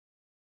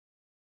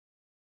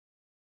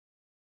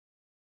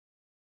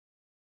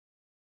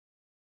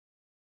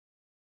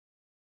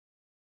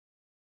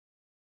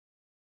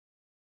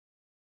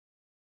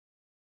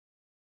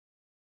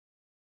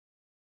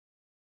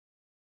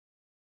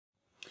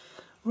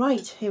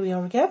Right, here we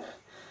are again.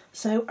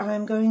 So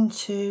I'm going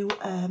to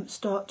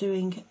start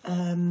doing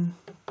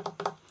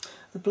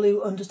the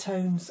blue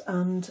undertones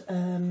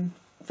and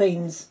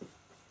veins.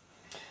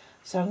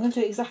 So I'm going to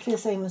do exactly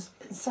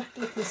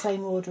the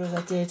same order as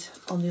I did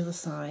on the other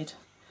side.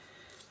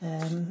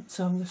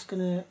 So I'm just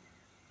going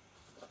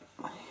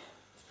to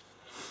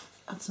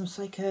add some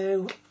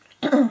Silicone.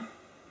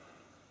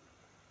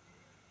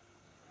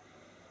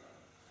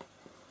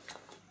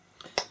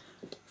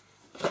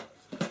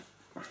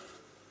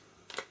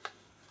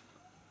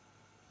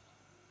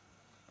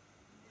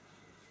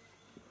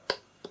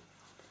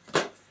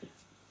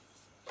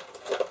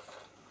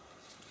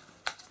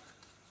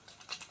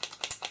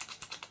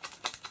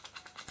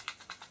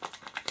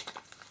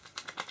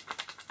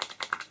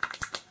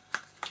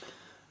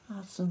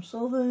 Add some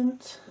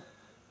solvent.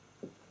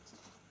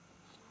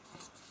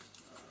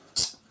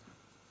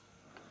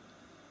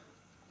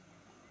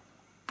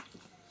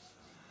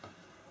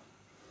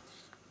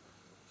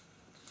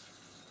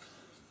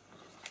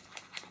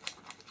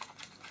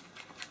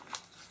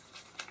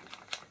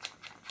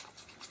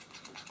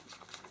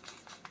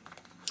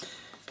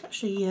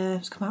 Actually,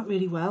 it's come out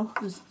really well.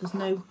 There's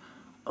no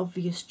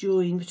obvious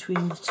join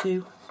between the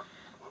two,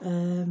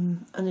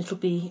 and it'll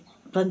be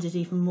blended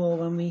even more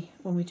when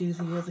we do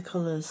the other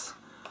colours.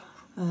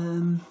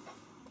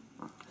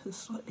 It's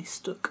slightly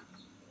stuck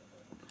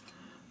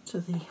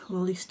to the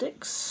lolly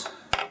sticks.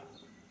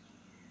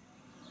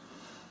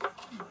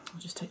 I'll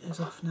just take those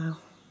off now.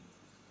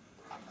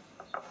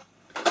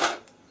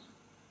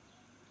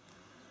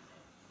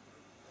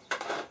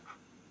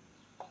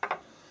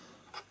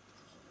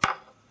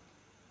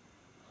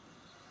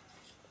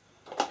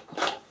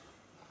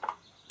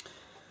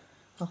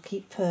 I'll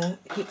keep the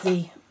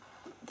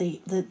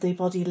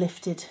body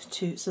lifted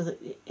so that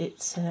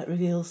it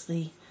reveals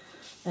the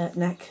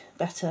neck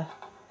better,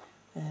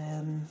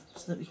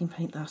 so that we can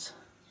paint that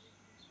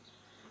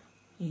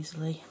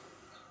easily.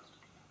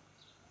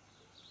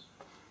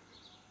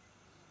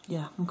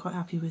 Yeah, I'm quite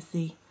happy with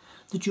the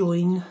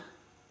join.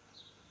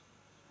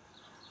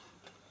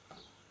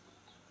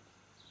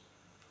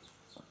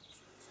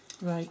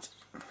 Right,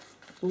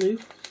 blue.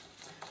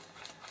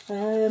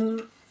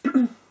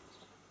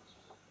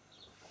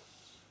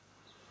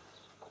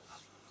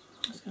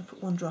 Just going to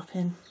put one drop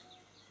in.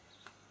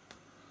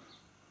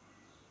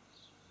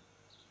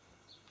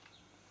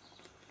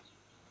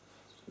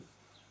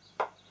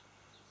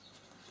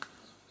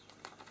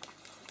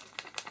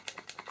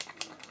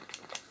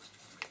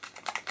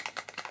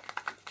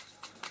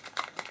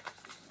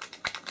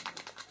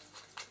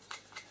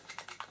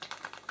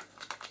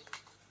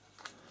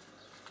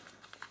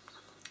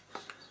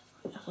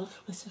 A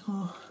little bit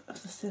more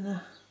of the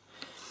thinner.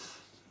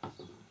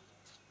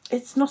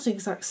 It's not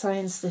exact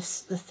science, the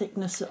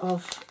thickness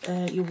of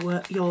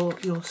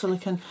your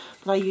silicone,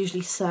 but I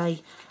usually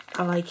say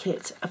I like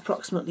it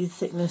approximately the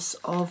thickness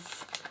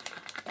of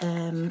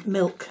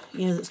milk,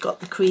 you know, that's got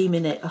the cream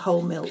in it, a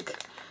whole milk.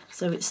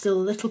 So it's still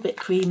a little bit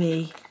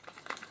creamy,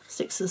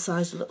 sticks to the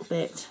sides a little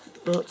bit,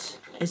 but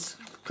it's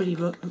pretty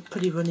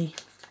runny.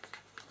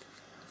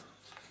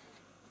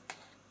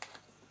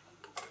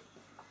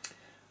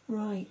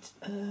 Right,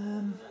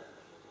 find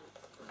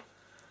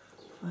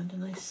a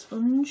nice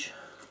sponge.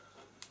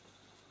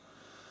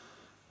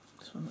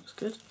 This one looks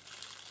good.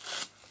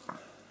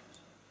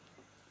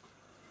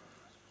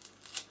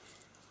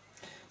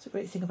 It's a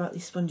great thing about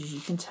these sponges, you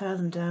can tear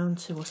them down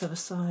to whatever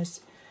size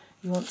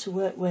you want to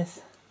work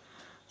with.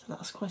 So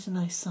that's quite a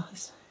nice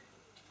size.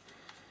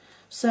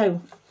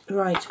 So,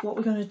 right, what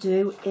we're going to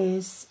do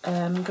is,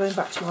 going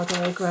back to our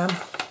diagram,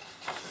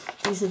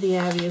 these are the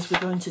areas we're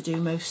going to do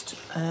most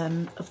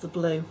of the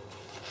blue.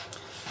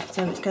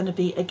 So it's going to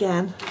be,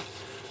 again,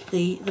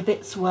 the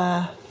bits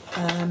where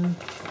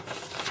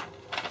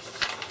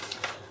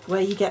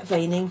you get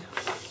veining,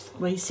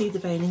 where you see the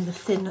veining, the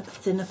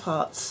thinner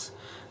parts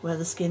where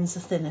the skin's the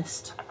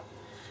thinnest.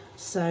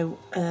 So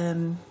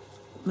we're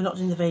not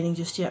doing the veining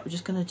just yet, we're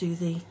just going to do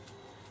the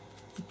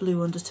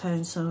blue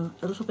undertone, so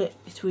a little bit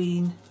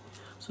between,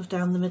 sort of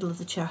down the middle of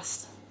the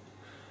chest,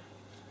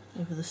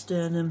 over the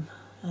sternum,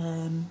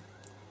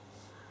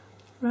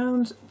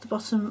 around the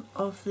bottom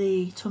of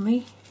the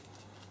tummy,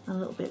 and a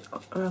little bit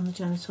around the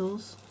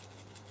genitals.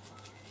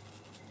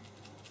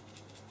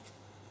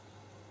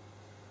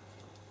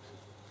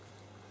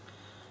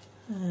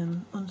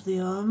 Under the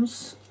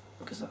arms,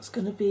 because that's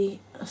going to be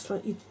a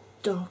slightly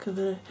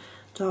darker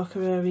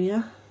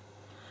area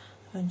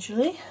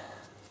eventually.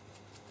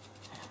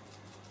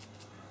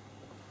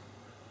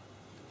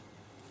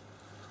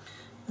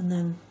 And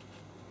then,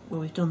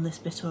 well, we've done this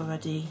bit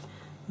already,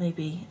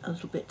 maybe a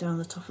little bit down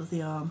the top of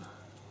the arm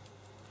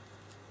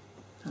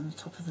and the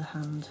top of the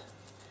hand,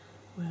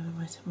 where we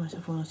might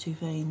have one or two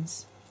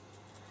veins.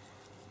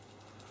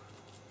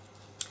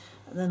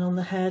 And then on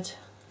the head,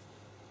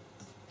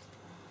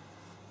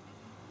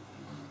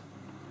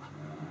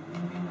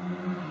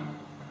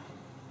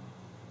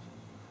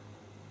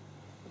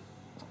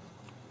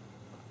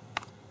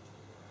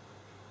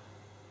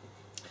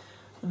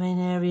 the main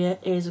area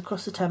is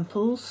across the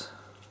temples,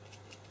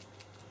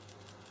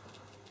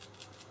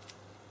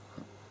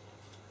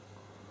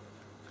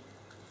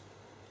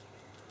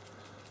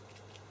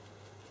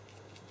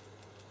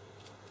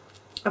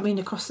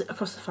 across the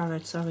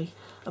forehead, sorry,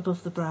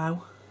 above the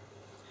brow.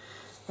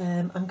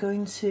 I'm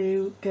going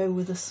to go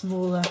with a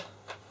smaller,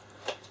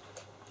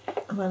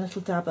 my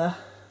little dabber.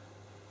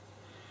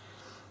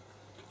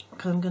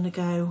 I'm going to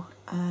go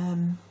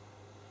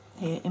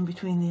here in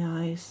between the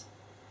eyes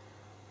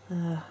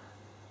there,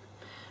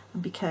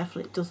 and be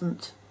careful it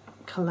doesn't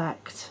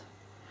collect.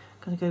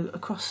 I'm going to go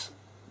across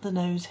the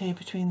nose here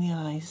between the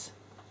eyes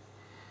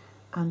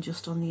and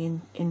just on the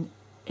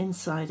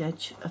inside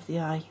edge of the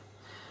eye.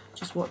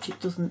 Just watch it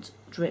doesn't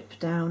drip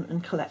down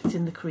and collect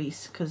in the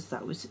crease, because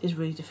that is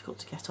really difficult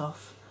to get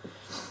off.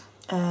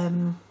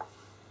 In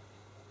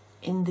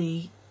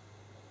the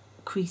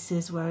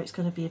creases where it's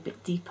going to be a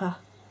bit deeper,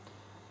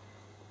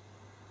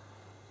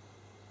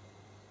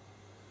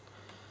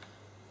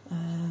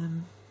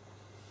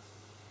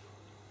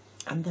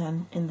 and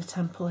then in the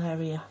temple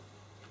area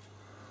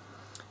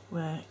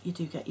where you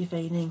do get your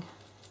veining.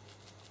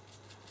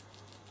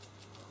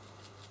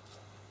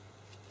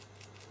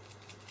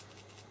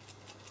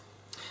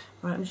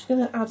 Right, I'm just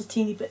going to add a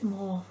teeny bit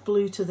more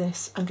blue to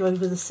this and go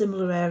over the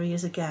similar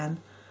areas again.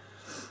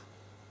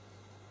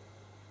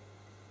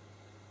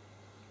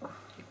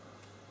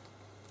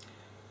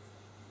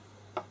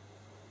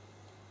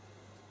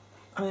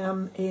 I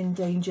am in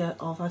danger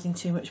of adding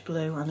too much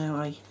blue. I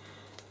know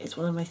it's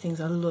one of my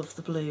things. I love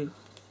the blue.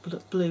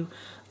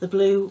 The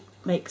blue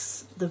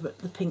makes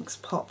the pinks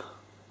pop,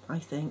 I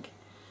think.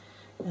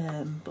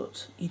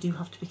 But you do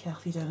have to be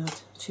careful you don't add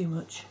too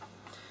much.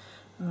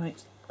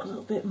 Right. A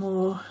little bit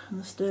more in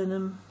the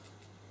sternum,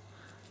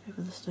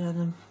 over the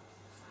sternum,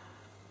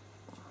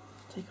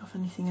 take off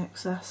anything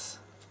excess.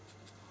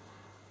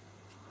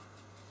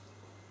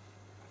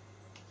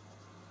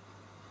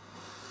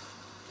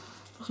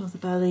 Bottom of the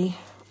belly,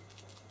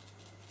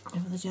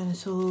 over the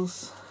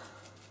genitals.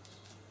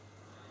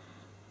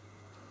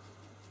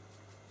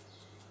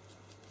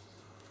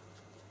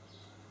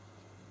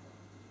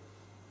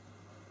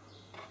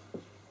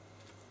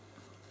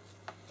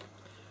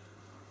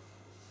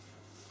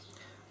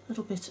 A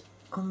little bit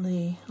on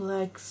the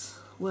legs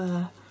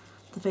where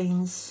the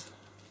veins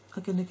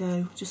are going to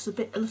go, just a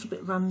little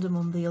bit random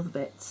on the other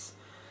bits.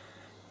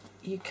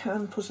 You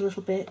can put a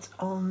little bit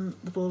on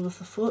the ball of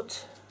the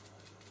foot,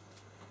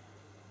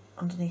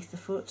 underneath the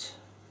foot,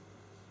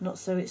 not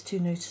so it's too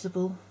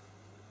noticeable.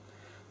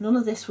 None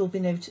of this will be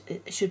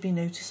it should be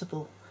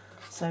noticeable.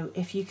 So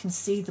if you can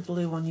see the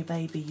blue on your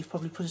baby, you've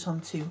probably put it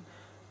on too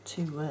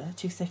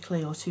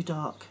thickly or too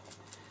dark.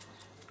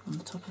 On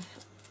the top of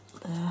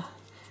there.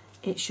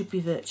 It should be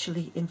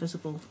virtually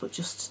invisible, but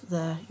just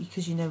there,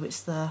 because you know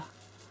it's there.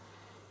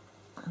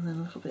 And then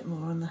a little bit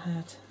more on the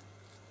head.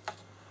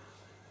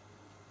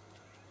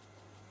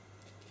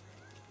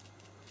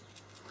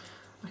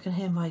 I can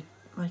hear my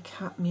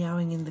cat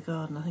meowing in the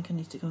garden. I think I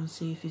need to go and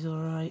see if he's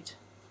alright.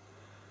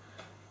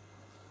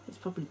 He's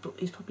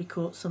probably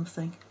caught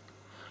something.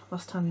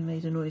 Last time he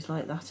made a noise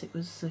like that, it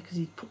was because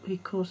he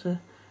caught a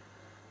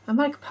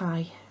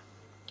magpie,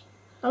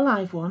 a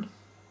live one.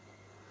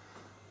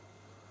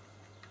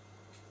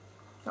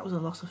 That was a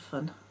lot of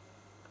fun.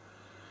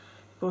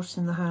 Brought it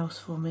in the house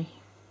for me.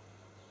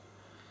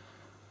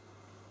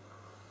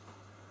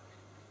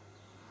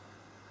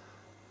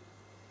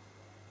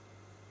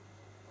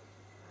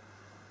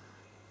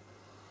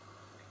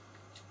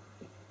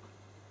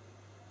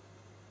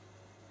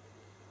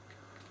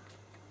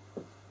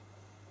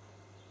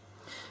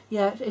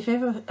 Yeah, if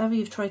ever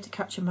you've tried to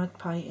catch a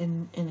magpie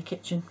in a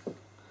kitchen,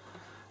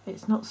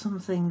 it's not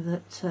something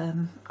that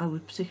I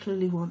would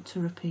particularly want to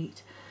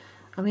repeat.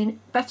 I mean,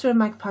 better a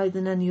magpie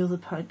than any other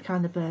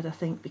kind of bird, I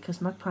think, because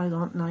magpies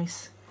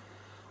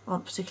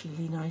aren't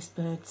particularly nice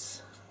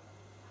birds.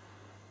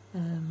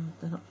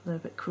 They're a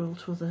bit cruel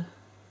to other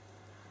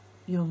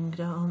young,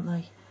 aren't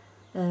they?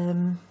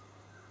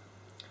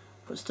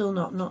 But still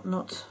not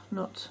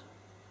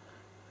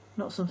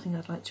something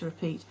I'd like to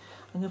repeat.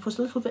 I'm going to put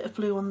a little bit of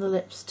blue on the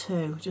lips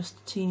too, just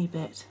a teeny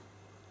bit.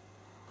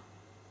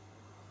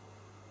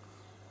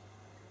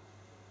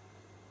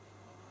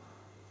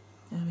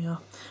 There we are.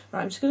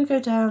 Right, I'm just going to go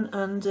down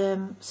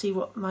and see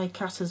what my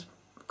cat has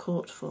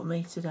caught for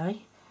me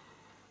today,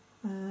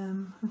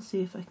 and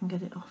see if I can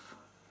get it off.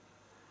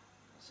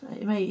 So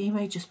he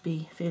may just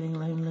be feeling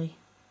lonely.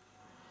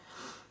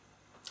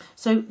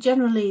 So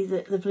generally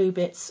the blue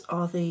bits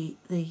are either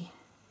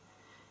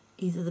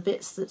the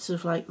bits that sort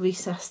of like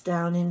recess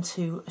down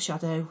into a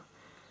shadow,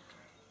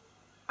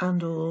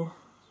 and or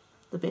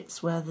the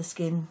bits where the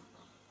skin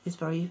is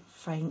very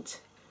faint,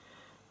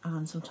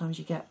 and sometimes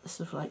you get the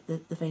sort of like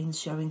the veins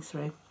showing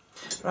through.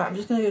 Right, I'm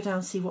just going to go down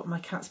and see what my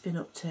cat's been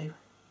up to.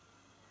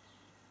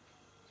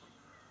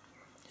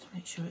 Just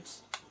make sure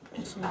it's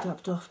all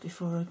dabbed off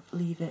before I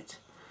leave it.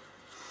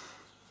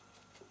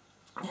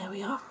 There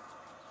we are.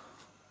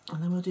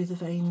 And then we'll do the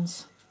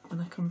veins when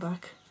I come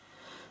back,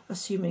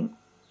 assuming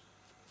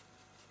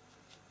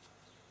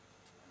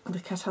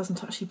the cat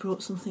hasn't actually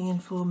brought something in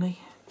for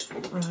me.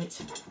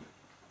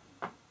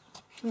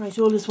 Right,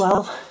 all is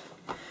well.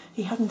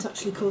 He hadn't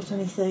actually caught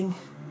anything.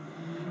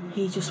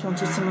 He just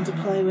wanted someone to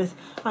play with.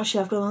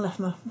 Actually, I've gone and left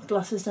my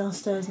glasses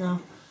downstairs now.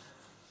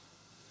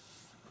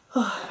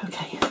 Oh,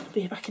 okay, I'll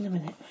be back in a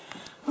minute.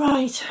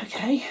 Right,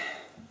 okay.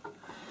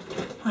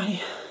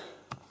 Right.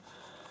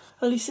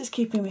 At least it's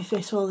keeping me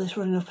fit, all this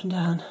running up and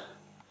down.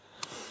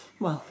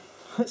 Well,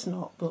 it's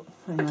not, but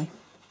anyway.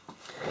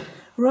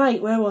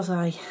 Right, where was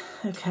I?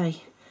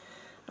 Okay,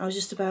 I was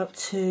just about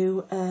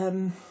to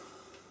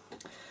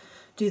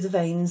do the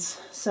veins.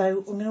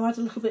 So I'm going to add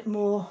a little bit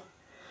more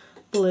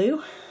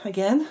blue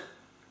again.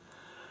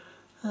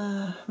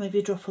 Maybe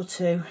a drop or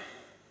two.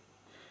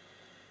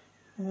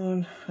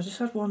 I just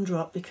had one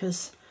drop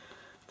because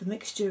the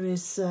mixture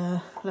is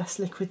less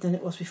liquid than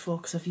it was before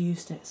because I've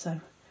used it,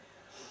 so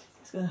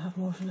it's going to have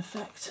more of an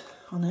effect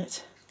on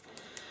it,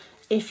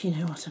 if you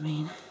know what I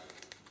mean.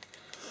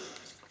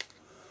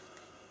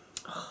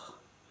 Oh.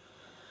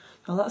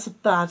 Now that's a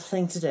bad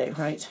thing to do,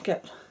 right?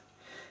 Get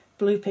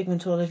blue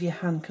pigment all over your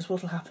hand, because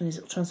what will happen is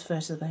it will transfer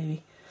to the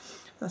baby.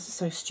 That's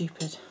so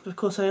stupid. But of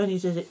course I only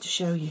did it to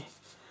show you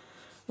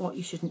what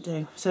you shouldn't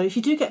do. So if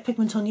you do get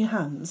pigment on your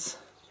hands,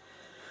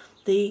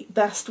 the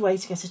best way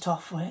to get it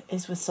off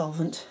is with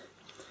solvent,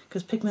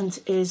 because pigment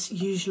is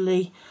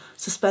usually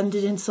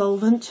suspended in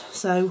solvent.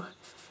 So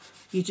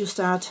you just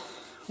add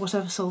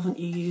whatever solvent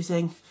you're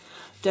using.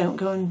 Don't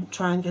go and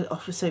try and get it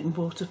off with soap and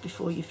water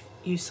before you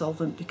use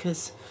solvent,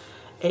 because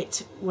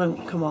it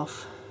won't come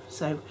off.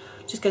 So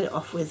just get it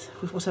off with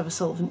whatever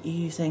solvent you're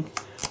using,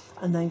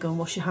 and then go and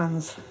wash your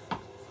hands.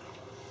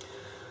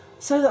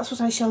 So that's what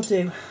I shall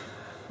do.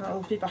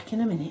 I'll be back in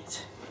a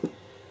minute.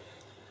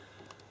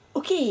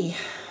 Okay,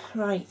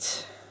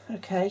 right,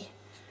 okay,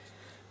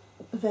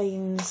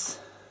 veins.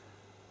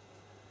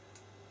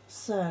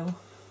 So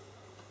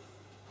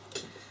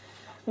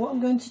what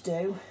I'm going to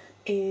do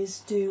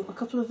is do a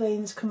couple of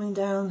veins coming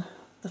down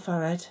the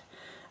forehead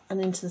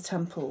and into the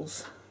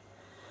temples,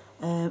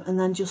 and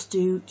then just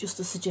do a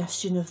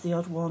suggestion of the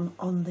odd one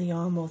on the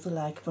arm or the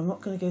leg, but I'm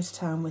not going to go to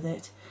town with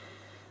it.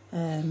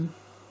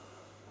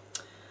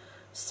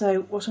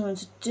 So what I'm going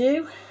to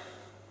do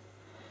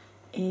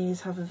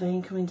is have a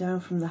vein coming down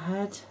from the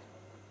head.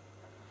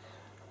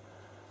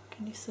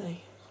 Can you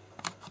see?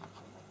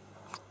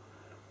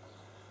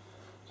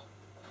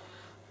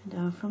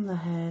 Down from the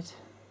head,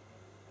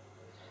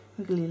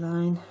 wiggly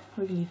line,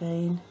 wiggly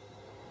vein.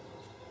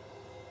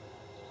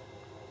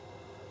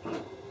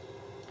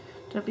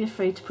 Don't be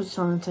afraid to put it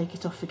on and take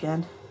it off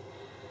again.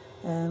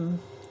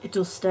 It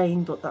does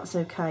stain, but that's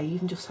okay.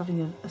 Even just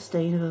having a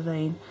stain of a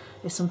vein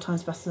is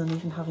sometimes better than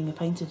even having a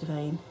painted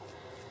vein.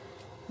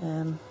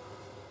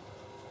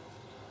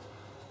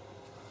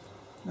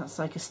 That's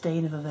like a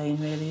stain of a vein,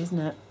 really, isn't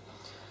it?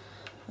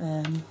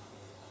 I'm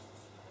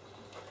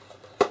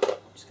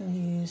just going to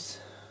use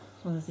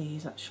one of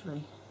these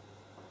actually,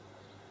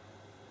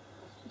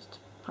 just to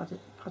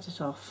pat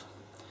it off.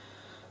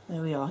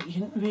 There we are. You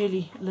can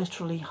really,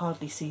 literally,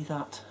 hardly see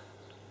that.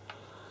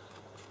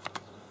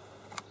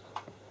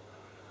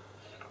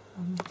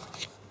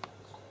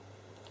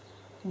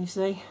 Can you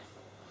see?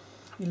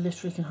 You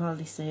literally can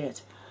hardly see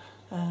it.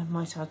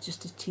 Might add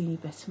just a teeny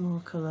bit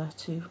more colour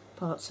to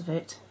parts of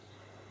it,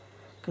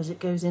 because it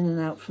goes in and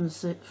out from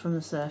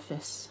the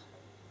surface.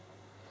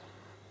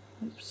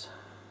 Oops.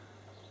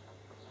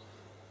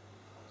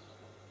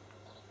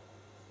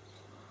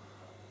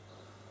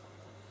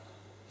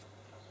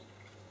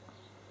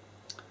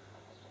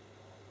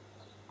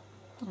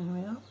 There we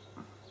are.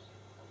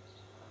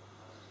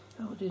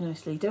 That will do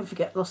nicely. Don't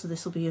forget, lots of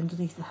this will be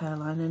underneath the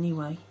hairline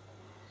anyway.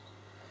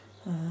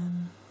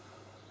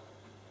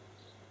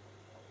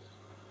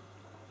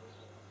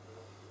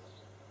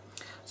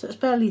 So it's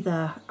barely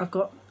there. I've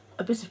got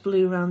a bit of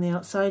blue around the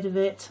outside of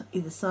it,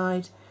 either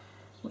side,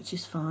 which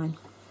is fine.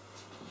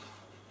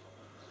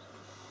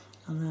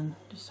 And then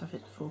just have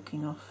it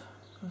forking off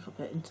a little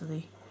bit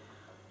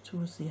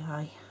towards the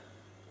eye.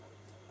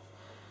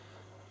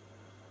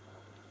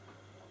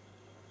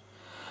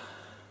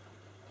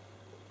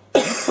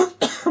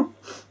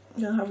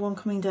 I'll have one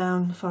coming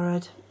down the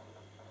forehead.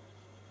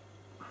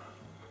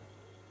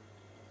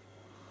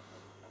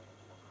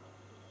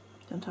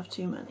 Don't have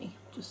too many,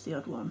 just the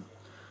odd one,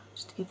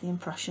 just to give the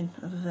impression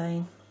of a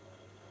vein.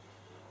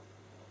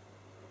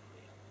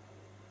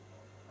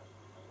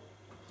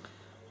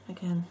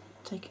 Again,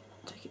 take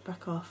it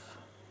back off,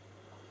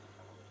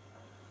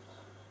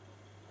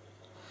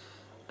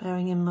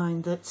 bearing in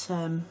mind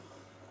that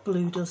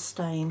blue does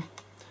stain.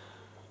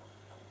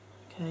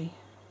 Okay.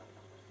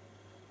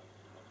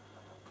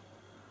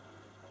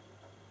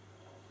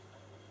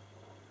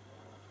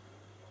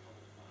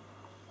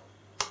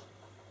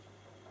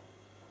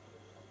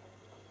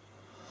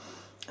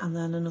 And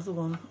then another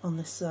one on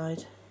this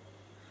side,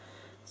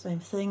 same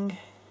thing.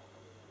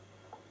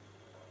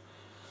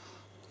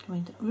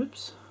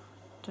 Oops,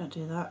 don't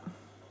do that.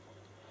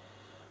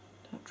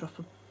 Don't drop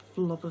a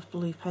blob of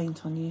blue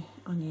paint on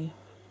your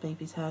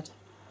baby's head.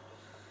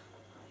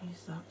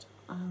 Use that,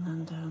 and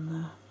then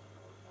down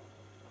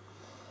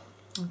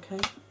there. Okay.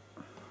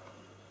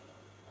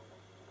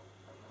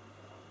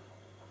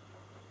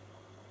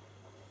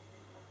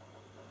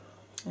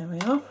 There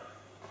we are.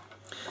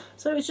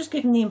 So it's just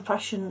giving the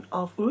impression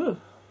of, of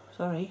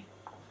a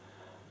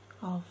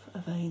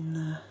vein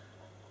there.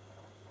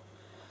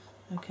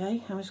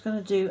 Okay, I'm just going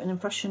to do an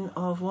impression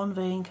of one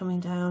vein coming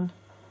down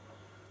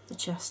the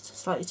chest,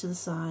 slightly to the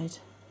side.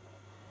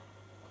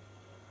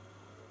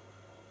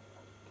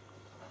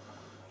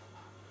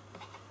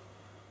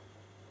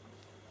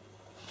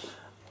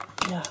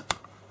 Yeah,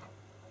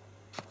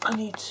 I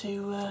need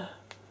to move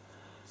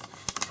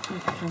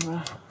the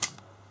camera.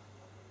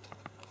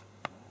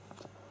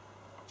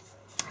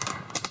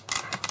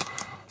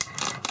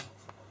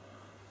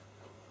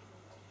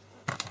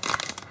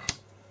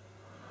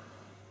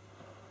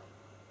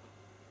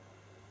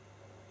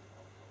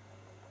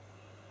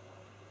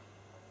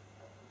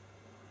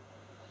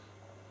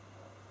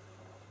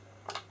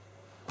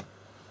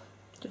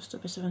 Just a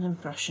bit of an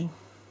impression.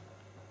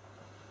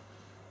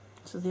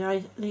 So the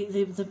eye,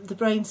 the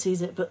brain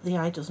sees it, but the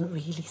eye doesn't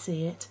really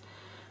see it.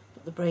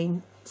 But the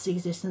brain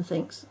sees it and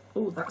thinks,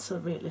 "Oh, that's a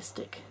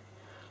realistic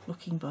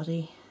looking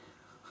body."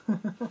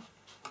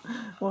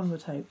 One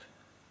would hope.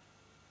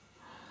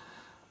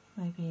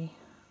 Maybe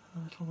a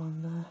little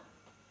one there.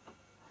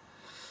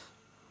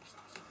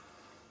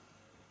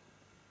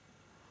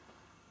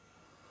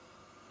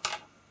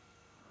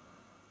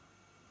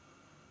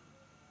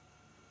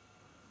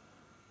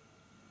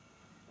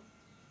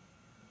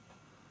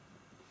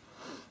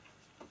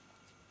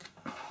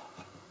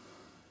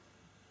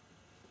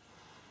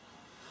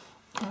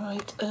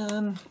 Right,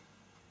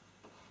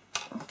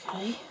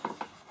 okay,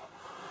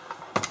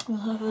 we'll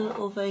have a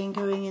little vein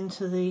going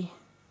into the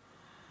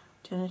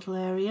genital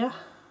area,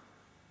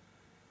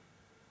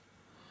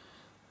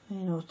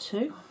 vein or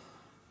two.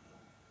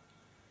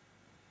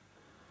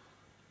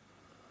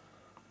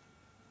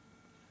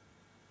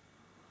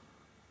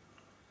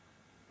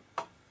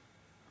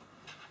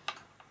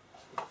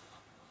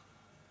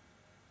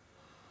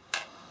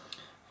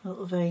 A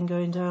little vein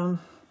going down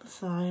the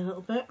thigh a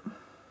little bit.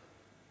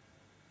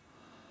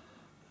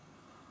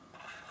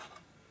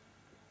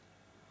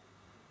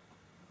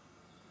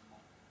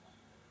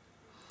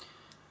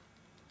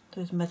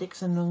 Those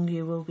medics among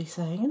you will be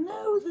saying,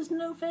 "No, there's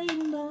no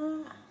vein there."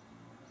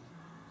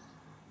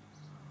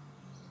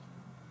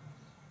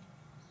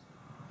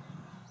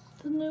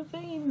 There's no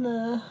vein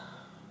there.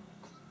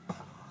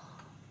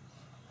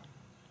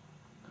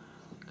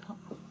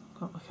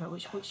 Can't work out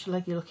which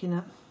leg you're looking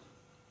at.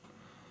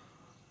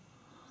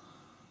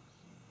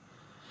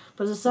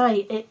 But as I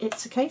say,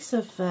 it's a case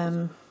of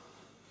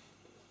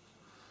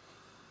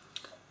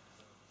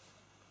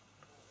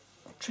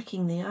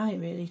tricking the eye,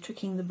 really,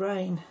 tricking the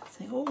brain.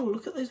 Saying, "Oh,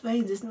 look at those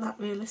veins, isn't that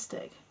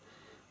realistic?"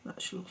 In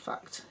actual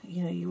fact,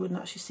 you know, you wouldn't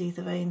actually see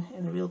the vein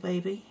in a real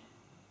baby.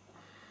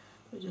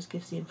 It just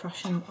gives the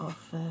impression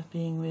of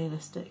being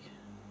realistic.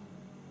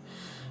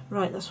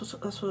 Right, that's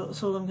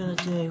all I'm going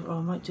to do. Or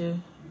I might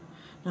do.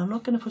 Now, I'm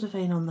not going to put a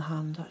vein on the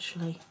hand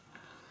actually,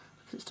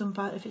 because it's done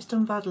bad. If it's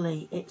done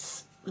badly,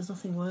 there's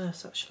nothing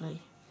worse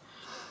actually.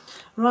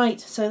 Right,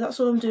 so that's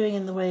all I'm doing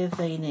in the way of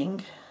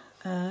veining.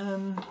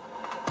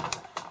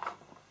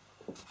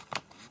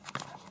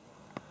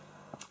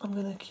 I'm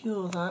going to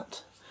cure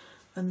that,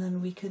 and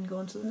then we can go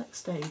on to the next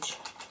stage,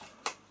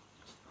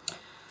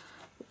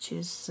 which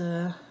is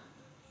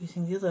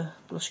using the other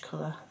blush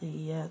colour,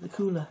 the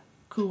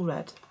cool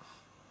red.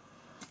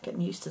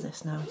 Getting used to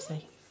this now, you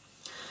see.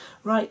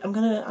 Right, I'm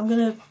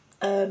gonna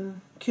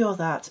cure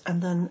that,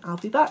 and then I'll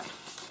be back.